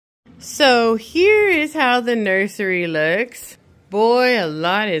So here is how the nursery looks. Boy, a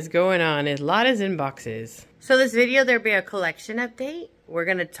lot is going on. A lot is in boxes. So this video, there'll be a collection update. We're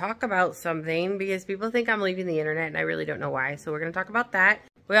going to talk about something because people think I'm leaving the internet and I really don't know why. So we're going to talk about that.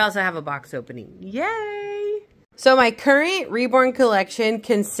 We also have a box opening. Yay! So my current Reborn collection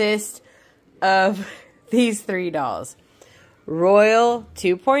consists of these 3 dolls. Royal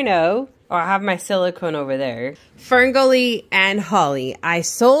 2.0. Oh, I have my silicone over there. Ferngully and Holly. I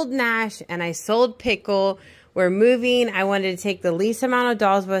sold Nash and I sold Pickle. We're moving. I wanted to take the least amount of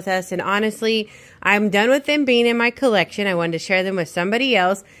dolls with us. And honestly, I'm done with them being in my collection. I wanted to share them with somebody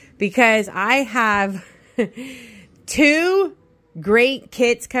else because I have 2 great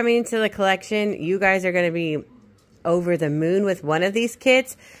kits coming into the collection. You guys are going to be over the moon with one of these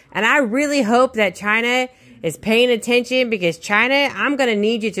kits. And I really hope that China is paying attention because China, I'm going to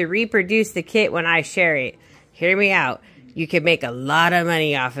need you to reproduce the kit when I share it. Hear me out. You could make a lot of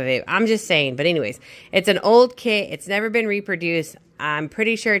money off of it. I'm just saying. But anyways, it's an old kit. It's never been reproduced. I'm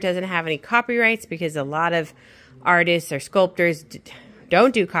pretty sure it doesn't have any copyrights because a lot of artists or sculptors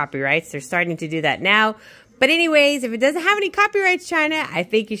don't do copyrights. They're starting to do that now. But anyways, if it doesn't have any copyrights, China, I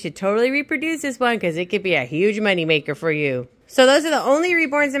think you should totally reproduce this one because it could be a huge money maker for you. So those are the only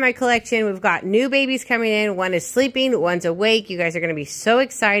Reborns in my collection. We've got new babies coming in. One is sleeping, one's awake. You guys are going to be so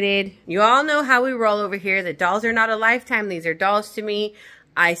excited. You all know how we roll over here. The dolls are not a lifetime. These are dolls to me.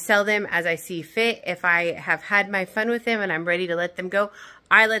 I sell them as I see fit. If I have had my fun with them and I'm ready to let them go,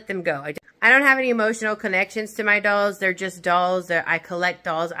 I let them go. I don't have any emotional connections to my dolls. They're just dolls. I collect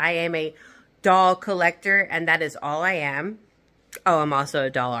dolls. I am a doll collector, and that is all I am. Oh, I'm also a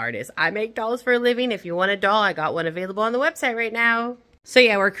doll artist. I make dolls for a living. If you want a doll, I got one available on the website right now. So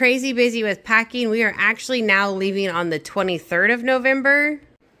yeah, we're crazy busy with packing. We are actually now leaving on the 23rd of November.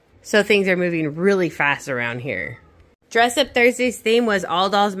 So things are moving really fast around here. Dress Up Thursday's theme was All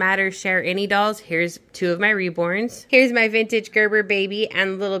Dolls Matter, Share Any Dolls. Here's 2 of my Reborns. Here's my vintage Gerber baby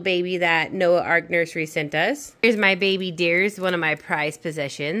and little baby that Noah Ark Nursery sent us. Here's my baby Deers, one of my prized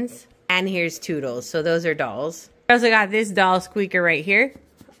possessions. And here's Toodles. So those are dolls. I also got this doll squeaker right here.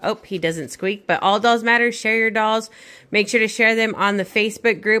 Oh, he doesn't squeak, but All Dolls Matter. Share your dolls. Make sure to share them on the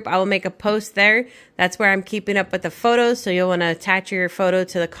Facebook group. I will make a post there. That's where I'm keeping up with the photos. So you'll want to attach your photo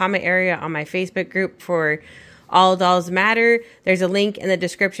to the comment area on my Facebook group for All Dolls Matter. There's a link in the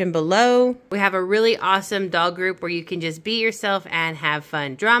description below. We have a really awesome doll group where you can just be yourself and have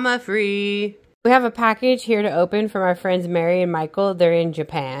fun. Drama free. We have a package here to open from our friends Mary and Michael. They're in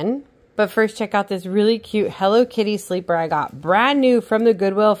Japan. But first, check out this really cute Hello Kitty sleeper I got brand new from the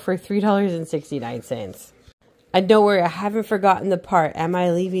Goodwill for $3.69. And don't worry, I haven't forgotten the part. Am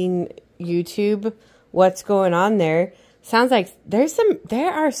I leaving YouTube? What's going on there? Sounds like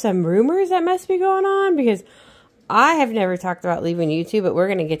there are some rumors that must be going on because I have never talked about leaving YouTube, but we're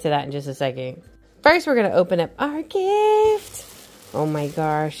going to get to that in just a second. First, we're going to open up our gift. Oh my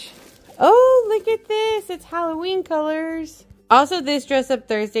gosh. Oh, look at this. It's Halloween colors. Also, this Dress Up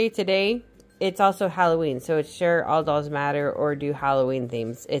Thursday today, it's also Halloween. So it's Share All Dolls Matter or do Halloween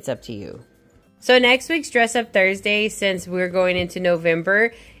themes. It's up to you. So next week's Dress Up Thursday, since we're going into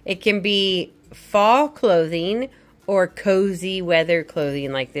November, it can be fall clothing or cozy weather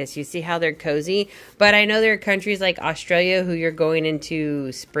clothing like this. You see how they're cozy? But I know there are countries like Australia who you're going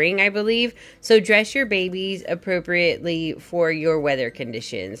into spring, I believe. So dress your babies appropriately for your weather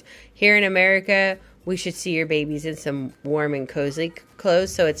conditions. Here in America, we should see your babies in some warm and cozy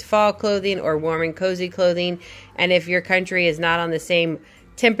clothes. So it's fall clothing or warm and cozy clothing. And if your country is not on the same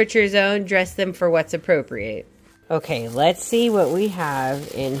temperature zone, dress them for what's appropriate. Okay, let's see what we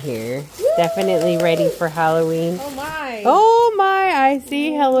have in here. Woo! Definitely ready for Halloween. Oh my! Oh my! I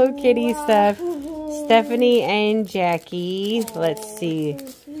see Hello Kitty stuff. Stephanie and Jackie. Let's see.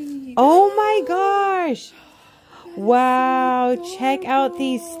 Oh my gosh! Wow! Check out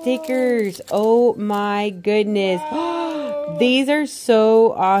these stickers. Oh my goodness! These are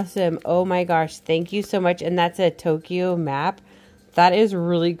so awesome. Oh my gosh! Thank you so much. And that's a Tokyo map. That is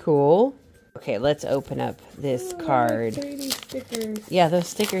really cool. Okay, let's open up this card. Yeah, those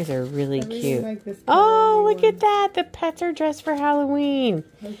stickers are really cute. Like oh, look at that. The pets are dressed for Halloween.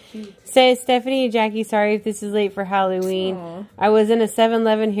 Says Stephanie and Jackie, sorry if this is late for Halloween. Aww. I was in a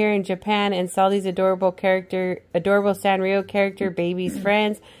 7-Eleven here in Japan and saw these adorable Sanrio character babies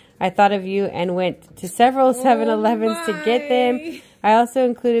friends. I thought of you and went to several 7-Elevens to get them. I also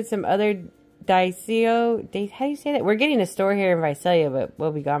included some other Daisyo. How do you say that? We're getting a store here in Visalia, but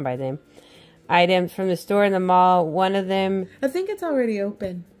we'll be gone by then. Items from the store in the mall. One of them. I think it's already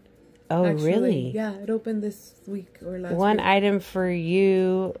open. Oh, actually. Really? Yeah, it opened this week or last One week. item for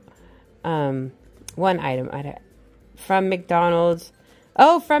you. One item from McDonald's.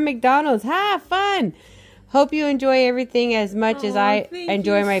 Oh, from McDonald's. Ha, fun. Hope you enjoy everything as much as I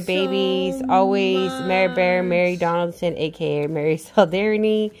enjoy my babies. So always, Mary Bear, Mary Donaldson, a.k.a. Mary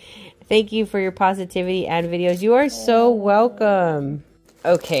Saldarini. Thank you for your positivity and videos. You are so welcome.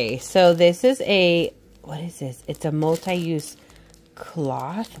 Okay, so this is a, what is this? It's a multi-use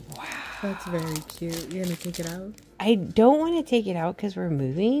cloth. Wow. That's very cute. You're going to take it out? I don't want to take it out because we're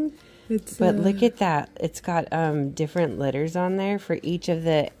moving. But look at that. It's got different letters on there for each of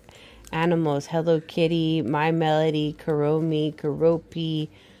the animals. Hello Kitty, My Melody, Kuromi, Kuropi,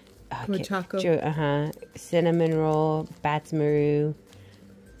 Pochako. Cinnamon Roll, Batsmaru.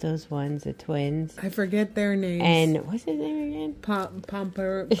 Those ones, the twins. I forget their names. And what's his name again?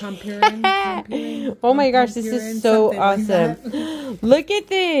 Pompirin. Oh my gosh, this is so awesome. Like look at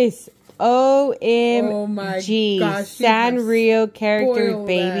this. OMG. Oh my gosh. Sanrio characters,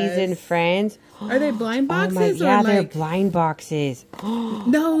 babies, and friends. Are they blind boxes? Yeah, they're blind boxes.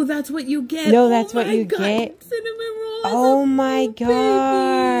 No, that's what you get. No, that's what you get. Cinnamon rolls. Oh my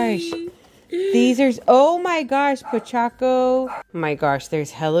gosh. These are, oh my gosh, Pochako. Oh my gosh,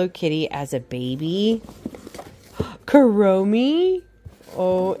 there's Hello Kitty as a baby. Kuromi.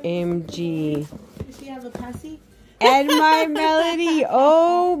 OMG. Does she have a passy? And My Melody.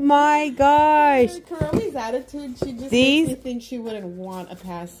 Oh my gosh. Kuromi's attitude, she just makes me think she wouldn't want a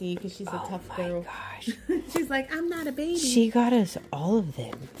passy because she's a tough girl. Gosh. She's like, I'm not a baby. She got us all of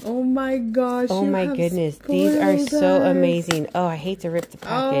them. Oh my gosh. Oh my goodness. These are so amazing. Oh, I hate to rip the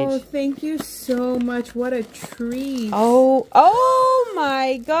package. Oh, thank you so much. What a treat. Oh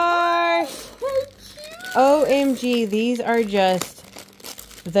my gosh. OMG. These are just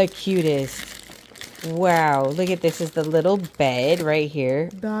the cutest. Wow, look at this. Is the little bed right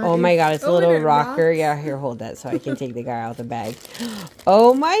here. Oh my god, it's a little rocker. Rocks. Yeah, here, hold that so I can take the guy out of the bag.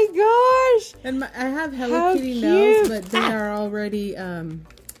 Oh my gosh. And I have Hello Kitty nails, but they are already,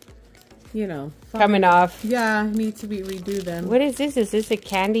 you know. Coming off. Yeah, need to redo them. What is this? Is this a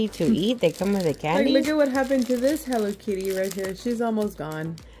candy to eat? They come with a candy? Like, look at what happened to this Hello Kitty right here. She's almost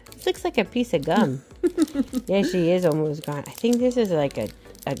gone. This looks like a piece of gum. Yeah, she is almost gone. I think this is like a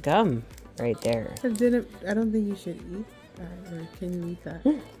gum. Right there. I don't think you should eat that. Or can you eat that?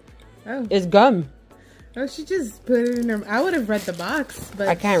 Oh. It's gum. Oh, she just put it in her... I would have read the box, but...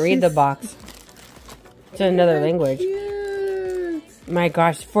 I can't read the box. It's another language. Cute. My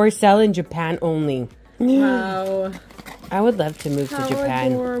gosh. For sale in Japan only. Wow. I would love to move to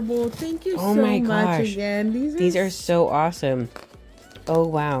Japan. Adorable. Thank you so much again. These are so awesome. Oh,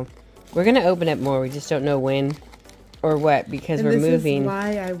 wow. We're going to open up more. We just don't know when. Or what, because we're moving. This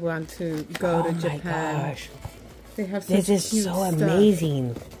is why I want to go to Japan. Oh my gosh. They have such This is cute so stuff.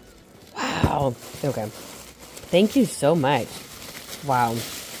 amazing. Wow. Okay. Thank you so much. Wow.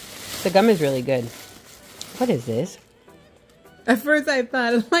 The gum is really good. What is this? At first I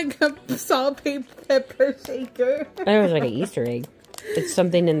thought like a salt pepper shaker. I thought it was like an Easter egg. It's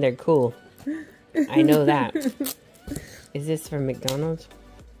something in there cool. I know that. Is this from McDonald's?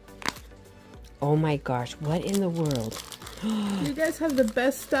 Oh my gosh, what in the world? You guys have the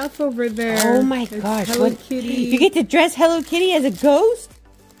best stuff over there. Oh my gosh. Hello Kitty. You get to dress Hello Kitty as a ghost?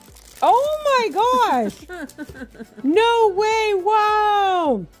 Oh my gosh. No way.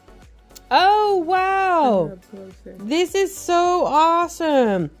 Wow. Oh wow. This is so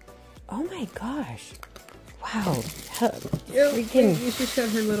awesome. Oh my gosh. Wow. You should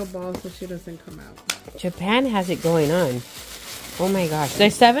shut her little ball so she doesn't come out. Japan has it going on. Oh my gosh. The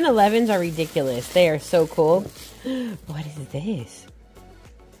 7-Elevens are ridiculous. They are so cool. What is this?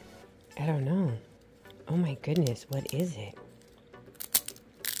 I don't know. Oh my goodness. What is it?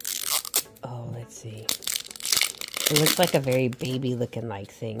 Oh, let's see. It looks like a very baby looking like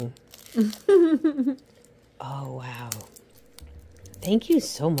thing. Oh, wow. Thank you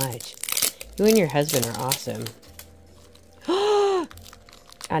so much. You and your husband are awesome. I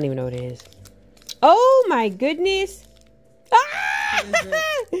don't even know what it is. Oh my goodness.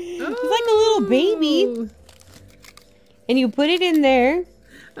 It's like a little baby. And you put it in there.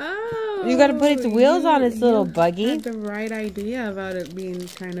 Oh. You got to put its wheels on its little buggy. You had the right idea about it being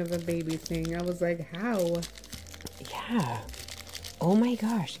kind of a baby thing. I was like, how? Yeah. Oh my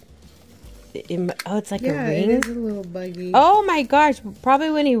gosh. Oh, it's like a ring? Yeah, it is a little buggy. Oh my gosh. Probably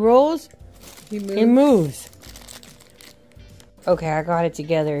when he rolls, he moves. Okay, I got it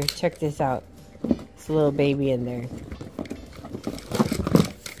together. Check this out. It's a little baby in there.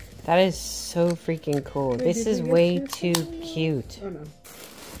 That is so freaking cool. This is way too cute. Oh, no.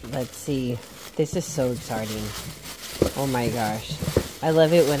 Let's see. This is so exciting. Oh my gosh. I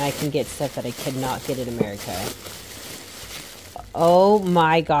love it when I can get stuff that I could not get in America. Oh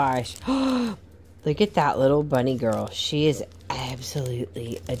my gosh. Look at that little bunny girl. She is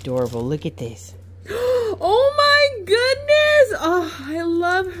absolutely adorable. Look at this. Oh my goodness! Oh, I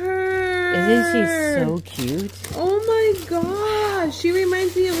love her. Isn't she so cute? Oh my gosh. She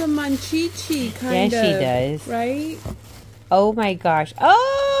reminds me of a Manchichi, kind of. Yeah, she does. Right? Oh my gosh.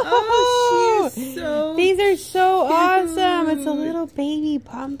 Oh, she is so these are so awesome. It's a little baby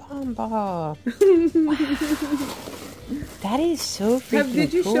pom-pom ball. Wow. That is so freaking cool.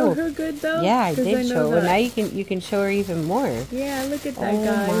 Did you show her good though? Yeah, I did show her. Now you can show her even more. Yeah, look at that,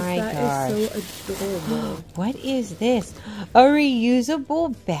 guys. Oh my gosh. That is so adorable. What is this? A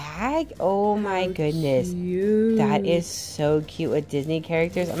reusable bag? Oh my goodness. Cute. That is so cute with Disney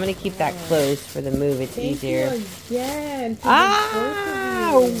characters. I'm going to keep that closed for the move. It's easier. You again.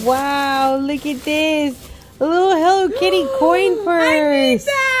 Wow. Look at this. A little Hello Kitty coin purse. I need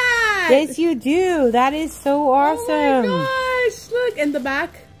that. Yes, you do. That is so awesome. Oh my gosh. Look, in the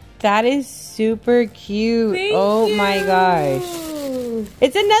back. That is super cute. Thank you. My gosh.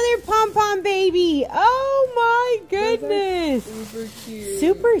 It's another pom-pom baby. Oh my goodness. Super cute.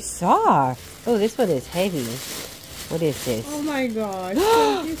 Super soft. Oh, this one is heavy. What is this? Oh my gosh.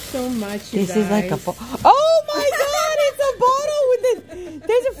 Thank you so much, you This guys. is like a... Oh my god, it's a bottle with the...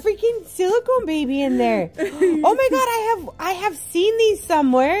 There's a freaking silicone baby in there. Oh my god, I have seen these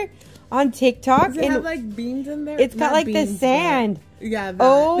somewhere on TikTok. Does it have like beans in there? It's got like the sand. Yeah, that.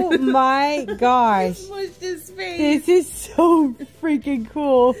 Oh my gosh. Smushed his face. This is so freaking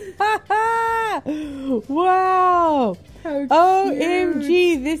cool. Wow.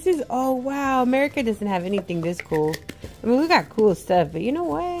 OMG. This is, oh wow. America doesn't have anything this cool. I mean, we got cool stuff, but you know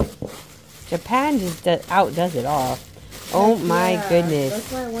what? Japan just outdoes it all. Oh my goodness.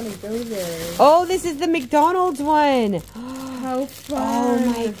 That's why I want to go there. Oh, this is the McDonald's one. How fun. Oh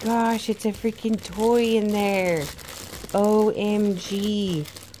my gosh. It's a freaking toy in there. OMG.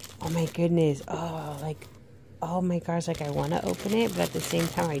 Oh my goodness. Oh, like, oh my gosh, like I want to open it, but at the same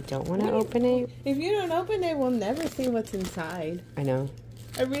time I don't want to open it. If you don't open it, we'll never see what's inside. I know.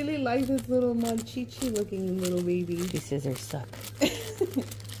 I really like this little Manchichi looking little baby. These scissors suck.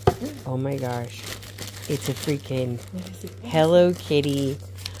 Oh my gosh. It's a freaking Hello Kitty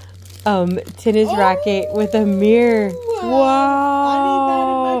tennis racket with a mirror.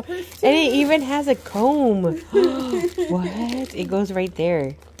 Wow. And it even has a comb. What? It goes right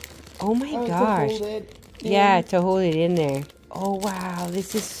there. Oh my gosh. Yeah, to hold it in there. Oh wow,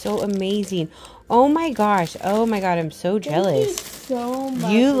 this is so amazing. Oh my gosh. Oh my god, I'm so jealous. Thank you so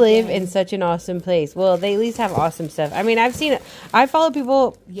much. You live in such an awesome place. Well, they at least have awesome stuff. I mean, I follow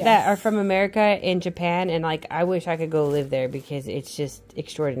people that are from America and Japan, and like I wish I could go live there because it's just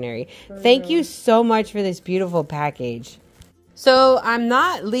extraordinary. Thank you so much for this beautiful package. So I'm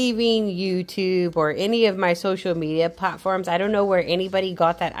not leaving YouTube or any of my social media platforms. I don't know where anybody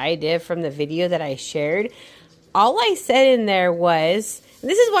got that idea from the video that I shared. All I said in there was,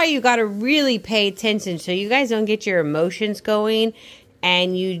 this is why you got to really pay attention so you guys don't get your emotions going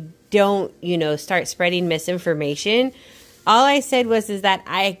and you don't, start spreading misinformation. All I said was that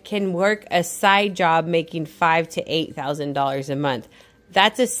I can work a side job making $5,000 to $8,000 a month.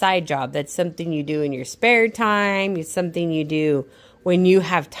 That's a side job. That's something you do in your spare time. It's something you do when you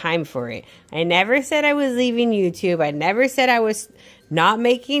have time for it. I never said I was leaving YouTube. I never said I was not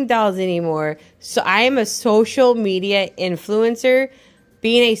making dolls anymore. So I am a social media influencer.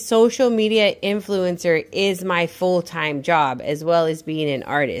 Being a social media influencer is my full-time job, as well as being an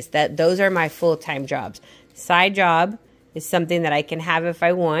artist. Those are my full-time jobs. Side job is something that I can have if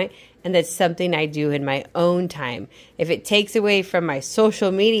I want, and that's something I do in my own time. If it takes away from my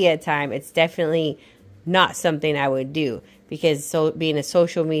social media time, it's definitely not something I would do, because being a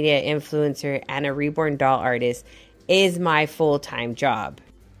social media influencer and a Reborn doll artist is my full-time job.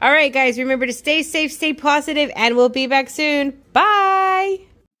 All right, guys, remember to stay safe, stay positive, and we'll be back soon. Bye!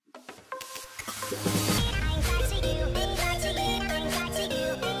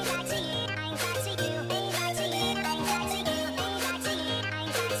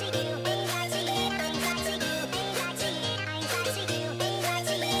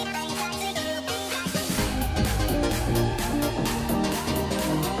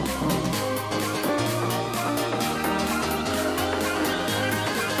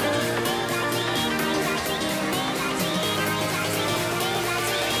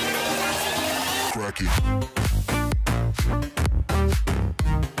 Crack it.